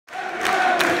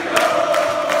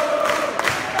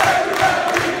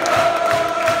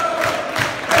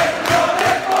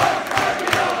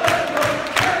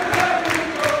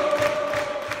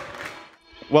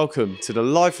Welcome to the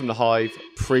Live from the Hive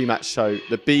pre-match show.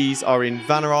 The Bees are in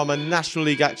Vanarama National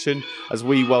League action as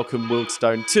we welcome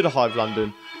Wealdstone to the Hive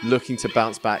London, looking to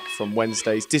bounce back from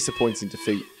Wednesday's disappointing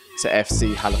defeat to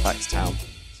FC Halifax Town.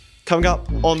 Coming up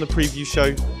on the preview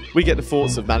show, we get the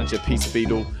thoughts of manager Peter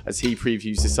Beadle as he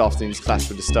previews this afternoon's clash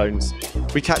with the Stones.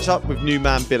 We catch up with new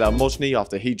man Bilal Mojni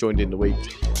after he joined in the week.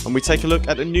 And we take a look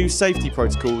at the new safety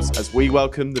protocols as we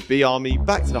welcome the Bee Army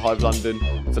back to the Hive London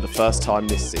for the first time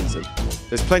this season.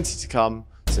 There's plenty to come,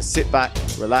 so sit back,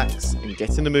 relax and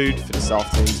get in the mood for this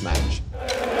afternoon's match.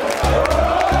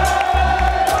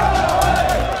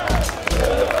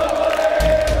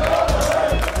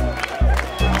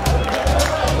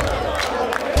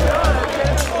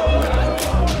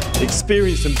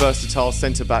 Experienced and versatile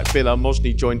centre-back Bilal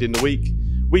Mojni joined in the week.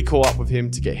 We caught up with him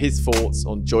to get his thoughts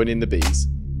on joining the Bees.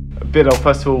 Bilal,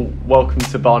 first of all, welcome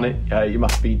to Barnet. You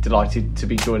must be delighted to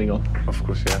be joining on. Of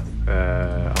course, yeah.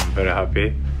 I'm very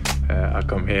happy. I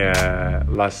come here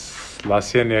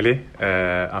last year nearly,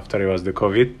 after it was the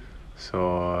COVID.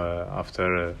 So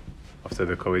after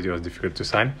the COVID, it was difficult to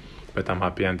sign. But I'm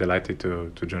happy and delighted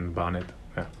to join Barnet.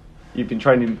 Yeah. You've been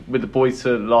training with the boys for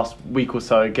the last week or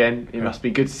so again. It must be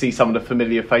good to see some of the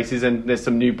familiar faces, and there's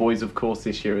some new boys, of course,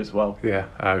 this year as well. Yeah,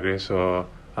 I agree. So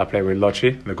I play with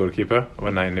Lochi, the goalkeeper,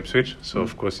 when I'm in Ipswich. So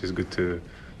of course it's good to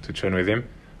train with him.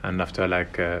 And after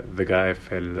the guy,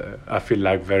 I feel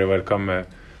like very welcome.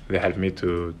 They helped me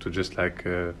to just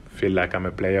feel like I'm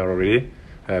a player already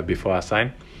before I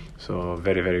sign. So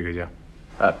very, very good,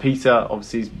 yeah. Peter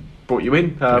obviously has brought you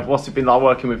in. What's it been like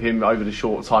working with him over the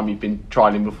short time you've been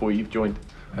trialling before you've joined?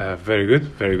 Very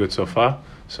good so far.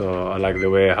 So I like the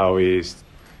way how he's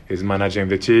managing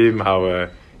the team, how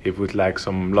he put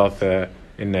some love on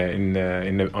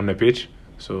the pitch.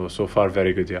 So far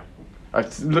very good, yeah.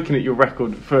 Looking at your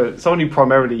record, for someone who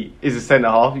primarily is a centre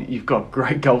half, you've got a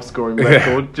great goal scoring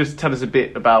record. Yeah. Just tell us a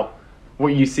bit about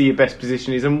what you see your best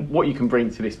position is and what you can bring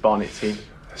to this Barnet team.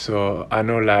 So I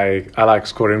know I like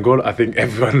scoring goal. I think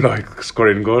everyone likes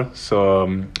scoring goal. So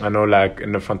I know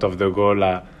in the front of the goal,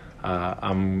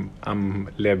 I'm a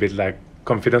little bit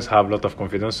confidence. I have a lot of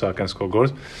confidence, so I can score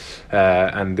goals.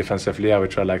 And defensively, I will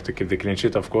try to keep the clean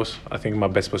sheet. Of course, I think my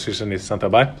best position is centre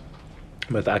back,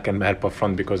 but I can help up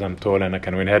front because I'm tall and I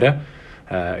can win header.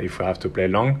 If we have to play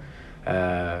long,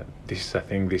 I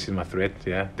think this is my threat.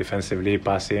 Yeah, defensively,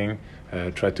 passing,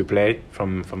 try to play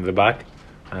from the back.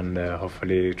 And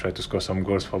hopefully try to score some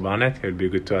goals for Barnet. It would be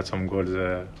good to add some goals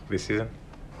this season.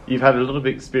 You've had a lot of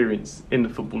experience in the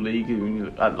Football League,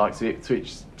 at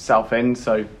Ipswich, Southend,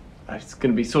 so it's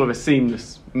going to be sort of a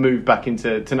seamless move back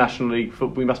into National League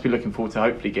football. We must be looking forward to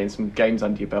hopefully getting some games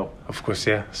under your belt. Of course,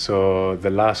 yeah. So the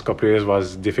last couple of years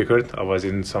was difficult. I was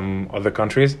in some other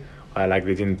countries. They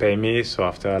didn't pay me, so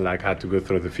after I had to go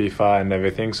through the FIFA and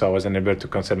everything, so I wasn't able to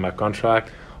cancel my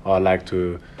contract or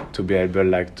to be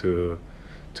able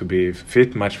to be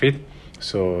match fit.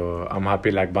 So I'm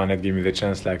happy Barnet gave me the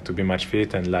chance to be match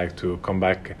fit and to come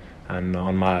back and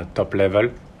on my top level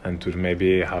and to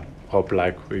maybe hope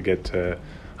we get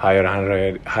higher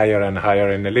and higher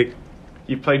in the league.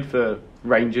 You've played for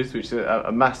Rangers, which is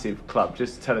a massive club.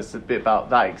 Just tell us a bit about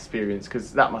that experience,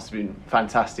 because that must have been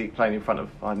fantastic playing in front of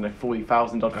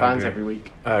 40,000 odd fans every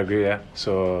week. I agree, yeah.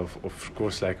 So of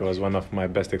course it was one of my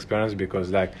best experiences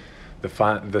because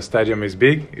the stadium is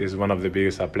big, is one of the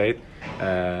biggest I played,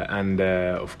 and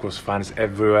of course fans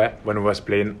everywhere. When we was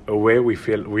playing away, we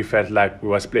felt like we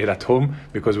was playing at home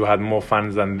because we had more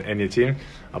fans than any team,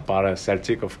 apart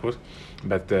Celtic, of course.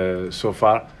 But so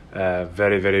far,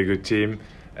 very, very good team.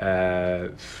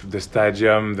 The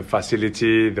stadium, the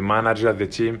facility, the manager, the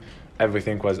team,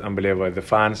 everything was unbelievable. The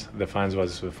fans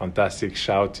was fantastic,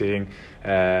 shouting,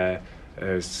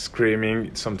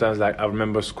 screaming. Sometimes I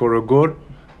remember score a goal.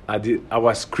 I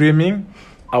was screaming.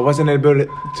 I wasn't able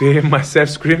to hear myself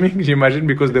screaming, you imagine,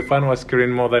 because the fan was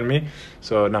screaming more than me.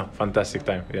 So, no, fantastic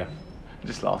time, yeah.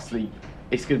 Just lastly,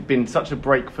 it's been such a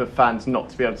break for fans not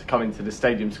to be able to come into the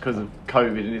stadiums because of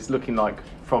COVID, and it's looking like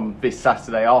from this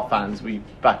Saturday our fans will be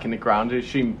back in the ground. I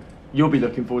assume you'll be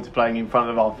looking forward to playing in front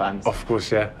of our fans. Of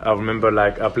course, yeah. I remember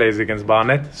I played against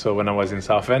Barnet, so when I was in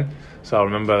Southend. So I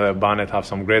remember Barnet have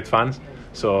some great fans.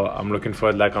 So I'm looking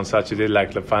forward on Saturday,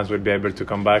 the fans will be able to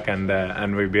come back and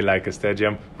we'll be a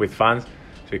stadium with fans,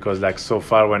 because so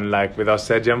far when without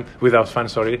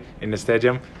fans in the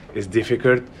stadium it's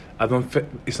difficult.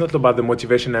 It's not about the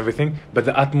motivation and everything, but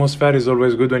the atmosphere is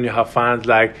always good when you have fans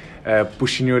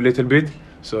pushing you a little bit.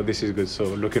 So this is good. So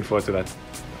looking forward to that.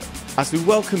 As we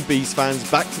welcome Bees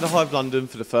fans back to the Hive London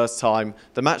for the first time,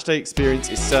 the matchday experience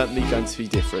is certainly going to be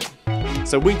different.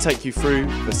 So we take you through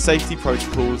the safety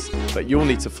protocols that you'll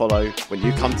need to follow when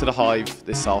you come to the Hive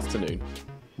this afternoon.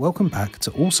 Welcome back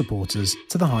to all supporters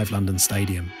to the Hive London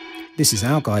Stadium. This is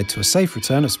our guide to a safe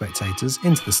return of spectators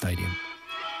into the stadium.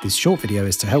 This short video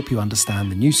is to help you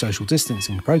understand the new social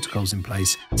distancing protocols in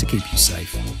place to keep you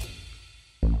safe.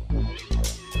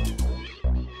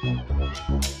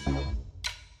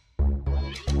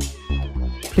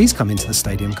 Please come into the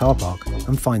stadium car park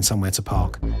and find somewhere to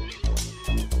park.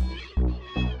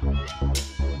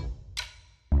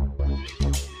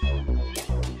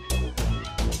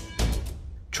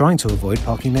 Trying to avoid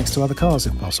parking next to other cars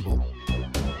if possible.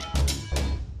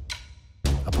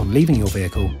 Upon leaving your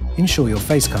vehicle, ensure your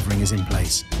face covering is in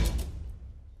place.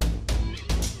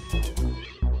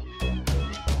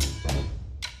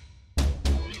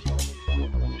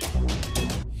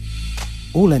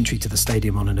 All entry to the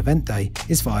stadium on an event day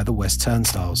is via the west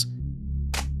turnstiles.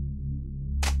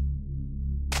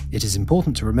 It is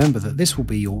important to remember that this will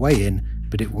be your way in,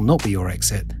 but it will not be your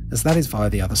exit, as that is via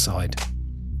the other side.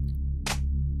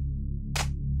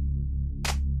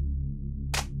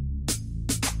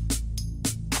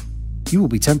 You will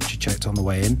be temperature checked on the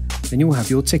way in, then you will have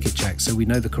your ticket checked so we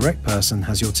know the correct person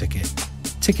has your ticket.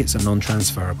 Tickets are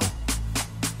non-transferable.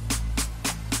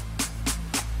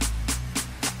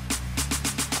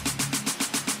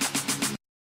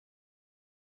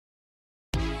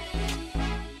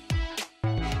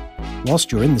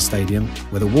 Whilst you're in the stadium,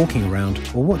 whether walking around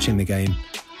or watching the game,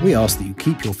 we ask that you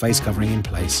keep your face covering in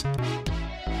place.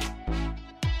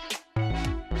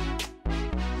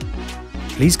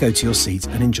 Please go to your seat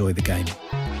and enjoy the game.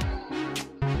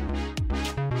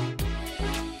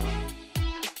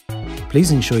 Please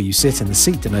ensure you sit in the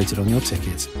seat denoted on your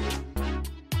ticket.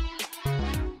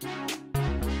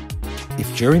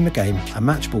 If during the game a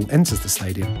match ball enters the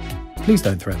stadium, please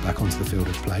don't throw it back onto the field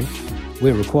of play.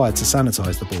 We're required to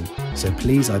sanitise the ball, so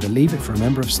please either leave it for a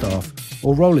member of staff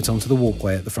or roll it onto the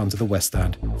walkway at the front of the West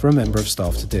Stand for a member of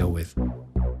staff to deal with.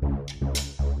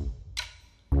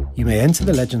 You may enter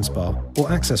the Legends Bar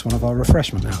or access one of our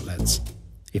refreshment outlets.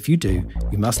 If you do,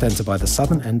 you must enter by the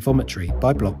southern end vomitory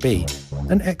by Block B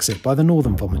and exit by the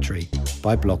northern vomitory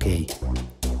by Block E.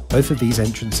 Both of these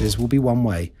entrances will be one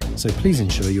way, so please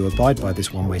ensure you abide by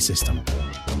this one-way system.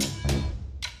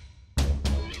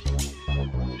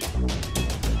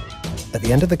 At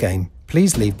the end of the game,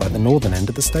 please leave by the northern end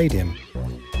of the stadium.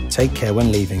 Take care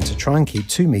when leaving to try and keep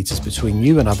 2 metres between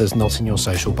you and others not in your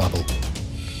social bubble.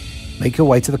 Make your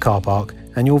way to the car park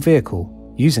and your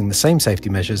vehicle using the same safety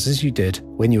measures as you did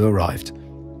when you arrived.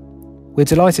 We're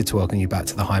delighted to welcome you back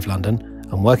to the Hive London,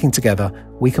 and working together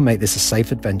we can make this a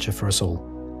safe adventure for us all.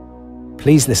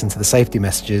 Please listen to the safety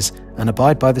messages and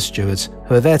abide by the stewards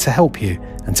who are there to help you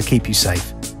and to keep you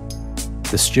safe.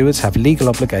 The stewards have legal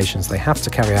obligations they have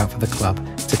to carry out for the club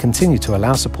to continue to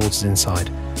allow supporters inside,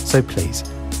 so please,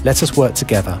 let us work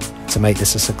together to make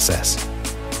this a success.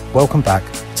 Welcome back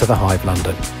to the Hive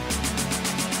London.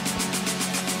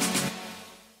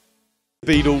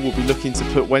 Beadle will be looking to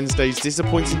put Wednesday's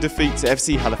disappointing defeat to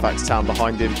FC Halifax Town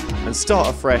behind him and start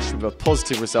afresh with a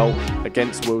positive result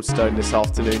against Wealdstone this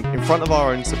afternoon in front of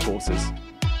our own supporters.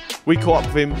 We caught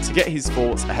up with him to get his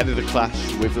thoughts ahead of the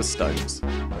clash with the Stones.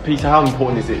 Peter, how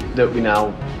important is it that we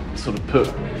now sort of put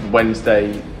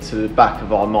Wednesday to the back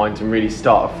of our minds and really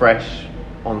start afresh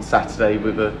on Saturday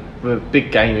with a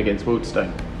big game against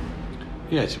Wealdstone?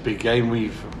 Yeah, it's a big game.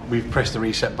 We've pressed the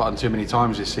reset button too many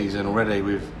times this season already.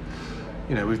 We've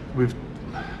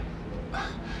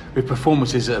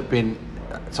performances that have been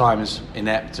at times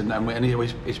inept, and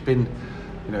it's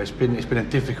been a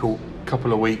difficult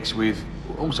couple of weeks with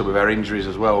our injuries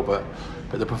as well. But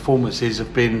the performances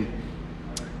have been,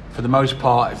 for the most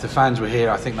part, if the fans were here,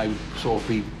 I think they would sort of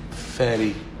be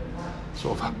fairly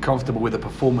sort of comfortable with the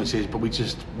performances. But we're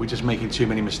just making too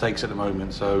many mistakes at the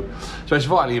moment. So it's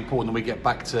vitally important that we get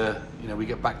back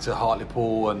to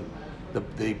Hartlepool and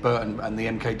the Burton and the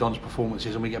MK Dons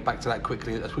performances, and we get back to that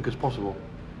quickly, as quick as possible.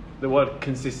 The word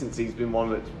consistency has been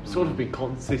one that's sort of been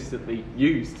consistently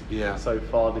used so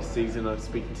far this season. I was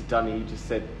speaking to Dunny, he just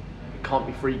said it can't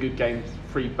be 3 good games,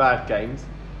 3 bad games.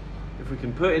 If we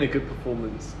can put in a good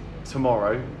performance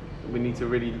tomorrow, we need to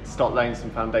really start laying some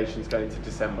foundations going into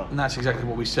December. And that's exactly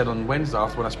what we said on Wednesday,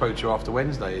 when I spoke to you after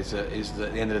Wednesday, is that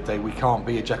at the end of the day we can't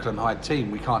be a Jekyll and Hyde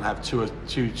team. We can't have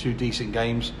two decent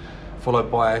games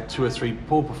followed by 2 or 3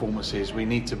 poor performances. We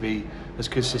need to be as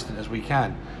consistent as we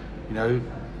can.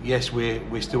 Yes,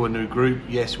 we're still a new group.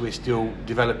 Yes, we're still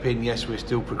developing. Yes, we're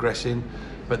still progressing.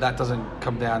 but that doesn't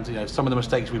come down to, some of the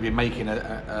mistakes we've been making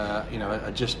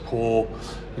are just poor,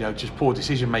 just poor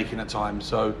decision making at times.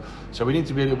 So we need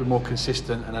to be a little bit more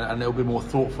consistent and a little bit more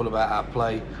thoughtful about our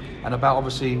play, and about,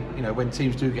 obviously, when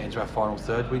teams do get into our final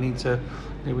third, we need to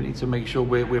make sure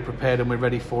we're prepared and we're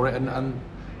ready for it. And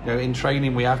in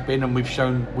training we have been, and we've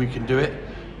shown we can do it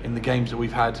in the games that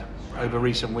we've had over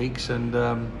recent weeks, and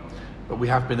but we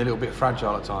have been a little bit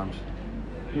fragile at times.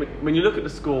 When you look at the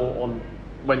score on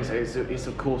Wednesday, it's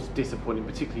of course disappointing,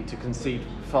 particularly to concede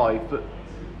 5, but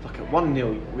like at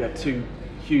 1-0 we had 2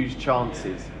 huge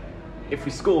chances. If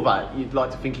we score that, you'd like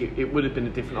to think it would have been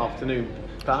a different afternoon.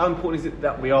 But how important is it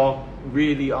that we are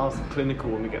really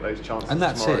clinical when we get those chances? And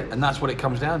that's tomorrow? it, and that's what it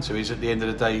comes down to, is at the end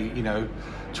of the day,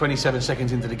 27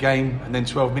 seconds into the game and then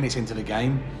 12 minutes into the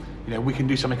game, we can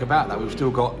do something about that. We've still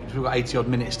got 80 odd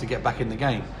minutes to get back in the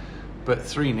game. But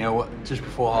 3-0 just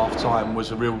before half time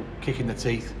was a real kick in the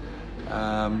teeth.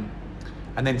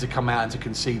 And then to come out and to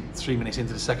concede 3 minutes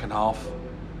into the second half,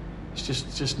 it's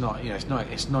just not,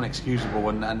 it's non-excusable,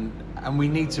 and we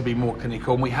need to be more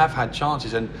clinical. And we have had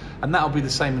chances, and that'll be the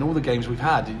same in all the games we've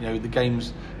had.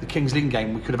 The Kings Lynn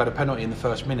game, we could have had a penalty in the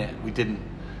first minute, we didn't.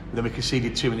 Then we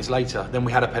conceded 2 minutes later. Then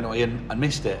we had a penalty and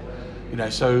missed it.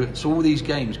 So all these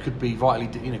games could be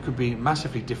could be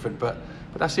massively different. But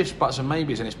that's ifs, buts, and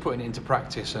maybes, and it's putting it into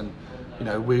practice. And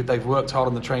they've worked hard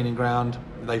on the training ground.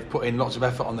 They've put in lots of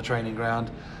effort on the training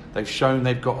ground. They've shown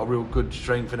they've got a real good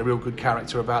strength and a real good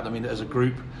character about them as a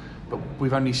group. But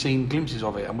we've only seen glimpses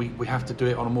of it, and we have to do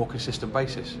it on a more consistent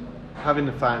basis. Having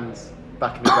the fans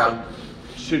back in the ground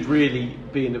should really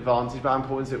be an advantage. But how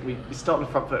important is it we start on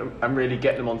the front foot and really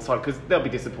get them on side, because they'll be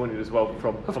disappointed as well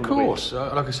from Of the course,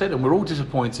 win. like I said, and we're all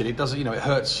disappointed. It doesn't, it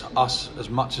hurts us as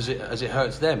much as it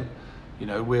hurts them.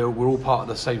 We're all part of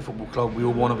the same football club. We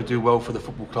all want to do well for the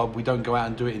football club. We don't go out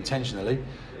and do it intentionally.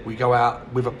 We go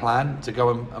out with a plan to go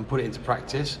and put it into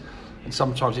practice, and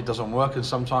sometimes it doesn't work and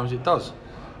sometimes it does.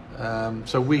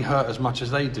 So we hurt as much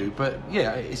as they do. But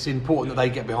yeah, it's important that they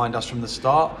get behind us from the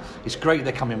start. It's great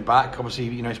they're coming back.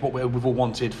 Obviously, it's what we've all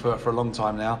wanted for a long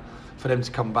time now, for them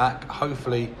to come back.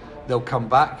 Hopefully they'll come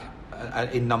back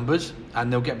in numbers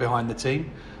and they'll get behind the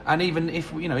team. And even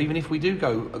if we do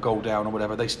go a goal down or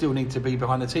whatever, they still need to be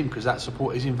behind the team, because that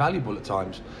support is invaluable at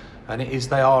times. And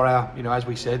they are our, as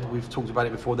we said, we've talked about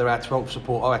it before, they're our 12th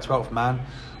support, our 12th man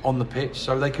on the pitch,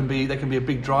 so they can be a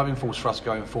big driving force for us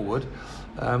going forward.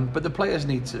 But the players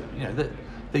need to,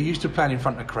 they're used to playing in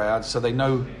front of crowds, so they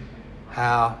know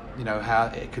how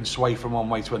it can sway from one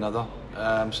way to another.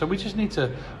 So we just need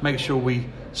to make sure we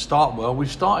start well.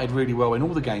 We've started really well in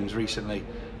all the games recently.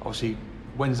 Obviously,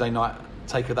 Wednesday night,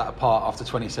 take that apart after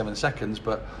 27 seconds,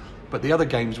 but the other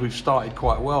games we've started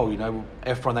quite well.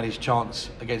 Efron had his chance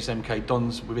against MK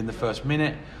Dons within the first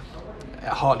minute.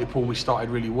 At Hartlepool we started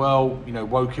really well.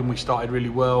 Woking we started really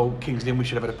well. Kings Lynn we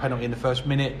should have had a penalty in the first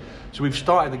minute. So we've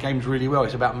started the games really well.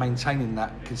 It's about maintaining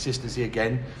that consistency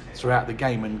again throughout the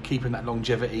game and keeping that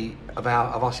longevity of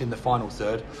us in the final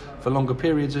third for longer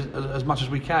periods as much as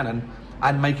we can,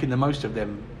 and making the most of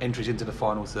them entries into the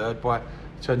final third by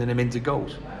turning them into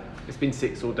goals. It's been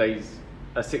 6 or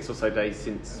so days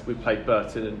since we played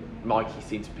Burton, and Mikey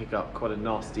seemed to pick up quite a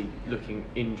nasty looking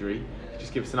injury.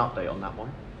 Just give us an update on that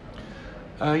one.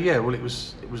 Yeah, well, it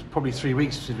was probably 3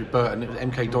 weeks since we Burton.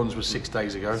 MK Dons was 6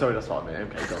 days ago. Sorry, that's what I meant,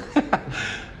 MK Dons.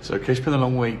 So it's been a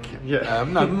long week. Yeah.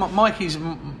 No,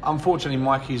 unfortunately,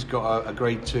 Mikey's got a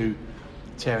grade 2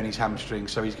 tear in his hamstring,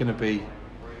 so he's going to be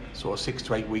sort of 6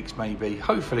 to 8 weeks maybe.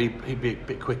 Hopefully he'll be a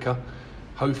bit quicker.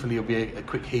 Hopefully he'll be a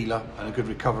quick healer and a good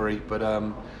recovery.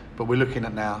 But we're looking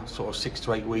at now sort of 6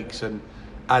 to 8 weeks, and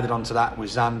added onto that with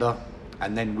Xander,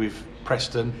 and then with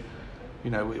Preston.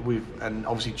 And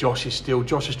obviously Josh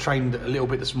has trained a little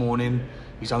bit this morning.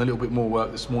 He's done a little bit more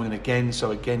work this morning again.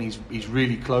 So again, he's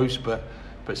really close, but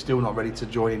still not ready to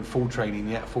join in full training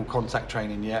yet, full contact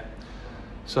training yet.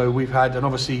 So we've had, and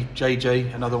obviously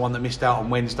JJ, another one that missed out on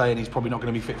Wednesday, and he's probably not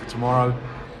going to be fit for tomorrow.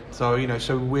 So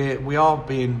so we are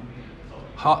being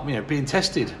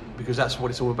tested, because that's what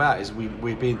it's all about. Is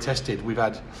we're being tested. We've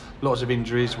had lots of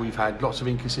injuries. We've had lots of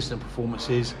inconsistent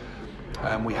performances.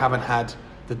 We haven't had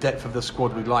the depth of the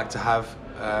squad we'd like to have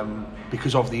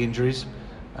because of the injuries,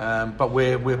 but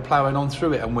we're ploughing on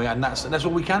through it, and that's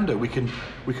all we can do. We can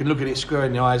look at it square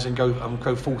in the eyes and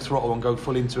go full throttle and go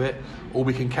full into it, or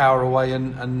we can cower away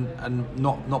and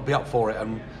not be up for it.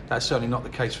 And that's certainly not the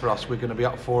case for us. We're going to be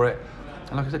up for it,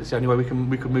 and like I said, it's the only way we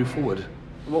can move forward.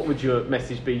 What would your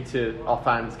message be to our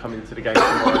fans coming to the game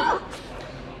tomorrow?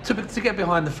 To get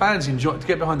behind the fans, to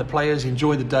get behind the players,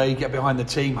 enjoy the day, get behind the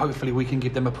team. Hopefully we can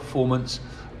give them a performance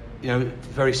you know,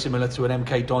 very similar to an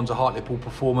MK Dons, a Hartlepool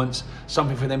performance,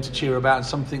 something for them to cheer about and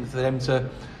something for them to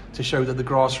show that the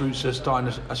grassroots are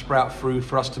starting to sprout through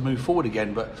for us to move forward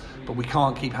again. But we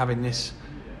can't keep having this,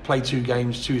 play 2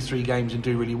 games, 2-3 games and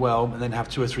do really well, and then have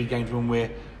 2 or 3 games when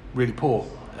we're really poor.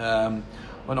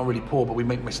 Well, not really poor, but we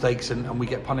make mistakes and we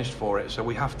get punished for it. So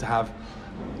we have to have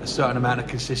a certain amount of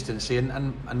consistency,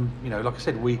 and you know, like I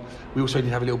said, we also need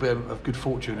to have a little bit of good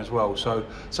fortune as well. So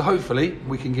hopefully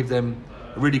we can give them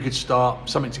a really good start,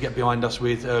 something to get behind us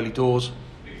with early doors,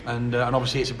 and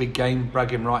obviously it's a big game,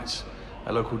 bragging rights,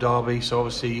 a local derby. So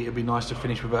obviously it'd be nice to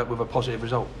finish with a positive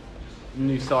result.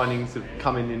 New signings have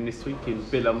come in this week in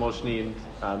Bila Mojni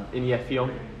and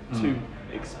Inyefion, 2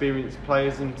 experienced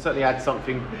players, and certainly add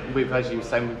something with, as you were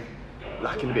saying,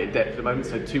 lacking a bit of depth at the moment,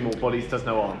 so 2 more bodies does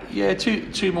no harm. Yeah,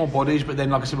 two more bodies, but then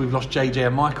like I said, we've lost JJ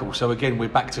and Michael, so again we're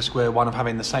back to square one of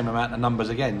having the same amount of numbers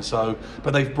again. So,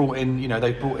 but they've brought in,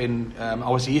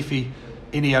 obviously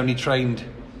Innie only trained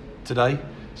today,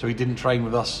 so he didn't train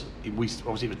with us.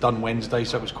 Obviously it was done Wednesday,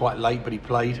 so it was quite late, but he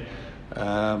played.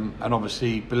 And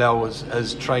obviously Bilal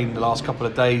has trained the last couple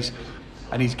of days,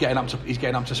 and he's getting up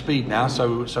to speed now.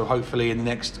 So hopefully in the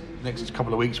next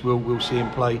couple of weeks we'll see him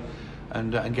play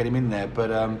and get him in there.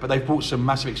 But they've brought some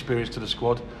massive experience to the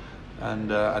squad,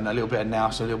 and a little bit of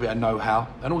nous, a little bit of know-how,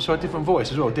 and also a different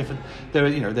voice as well.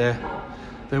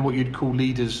 They're what you'd call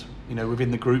leaders, you know,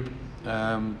 within the group.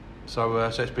 So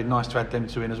it's been nice to add them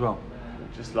 2 in as well.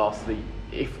 Just lastly,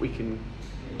 if we can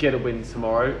get a win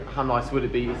tomorrow, how nice would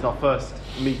it be? It's our first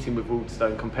meeting with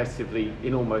Wealdstone competitively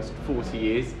in almost 40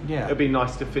 years. Yeah. It'd be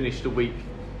nice to finish the week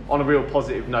on a real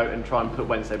positive note and try and put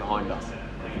Wednesday behind us.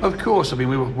 Of course, I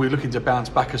mean we're looking to bounce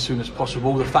back as soon as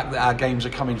possible. The fact that our games are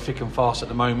coming thick and fast at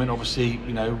the moment, obviously,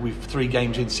 you know, we've 3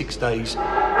 games in 6 days,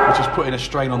 which is putting a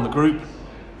strain on the group.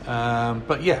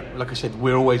 But yeah, like I said,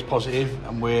 we're always positive,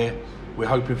 and we're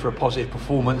hoping for a positive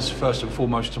performance first and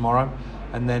foremost tomorrow.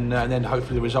 And then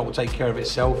hopefully the result will take care of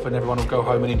itself, and everyone will go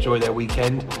home and enjoy their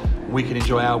weekend. We can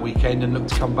enjoy our weekend and look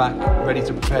to come back ready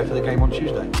to prepare for the game on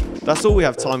Tuesday. That's all we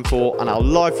have time for on our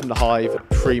Live from the Hive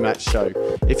pre-match show.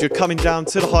 If you're coming down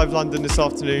to the Hive London this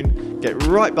afternoon, get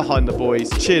right behind the boys,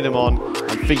 cheer them on,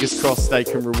 and fingers crossed they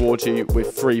can reward you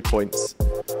with 3 points.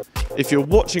 If you're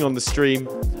watching on the stream,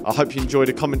 I hope you enjoyed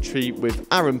a commentary with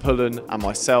Aaron Pullen and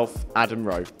myself, Adam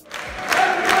Rowe.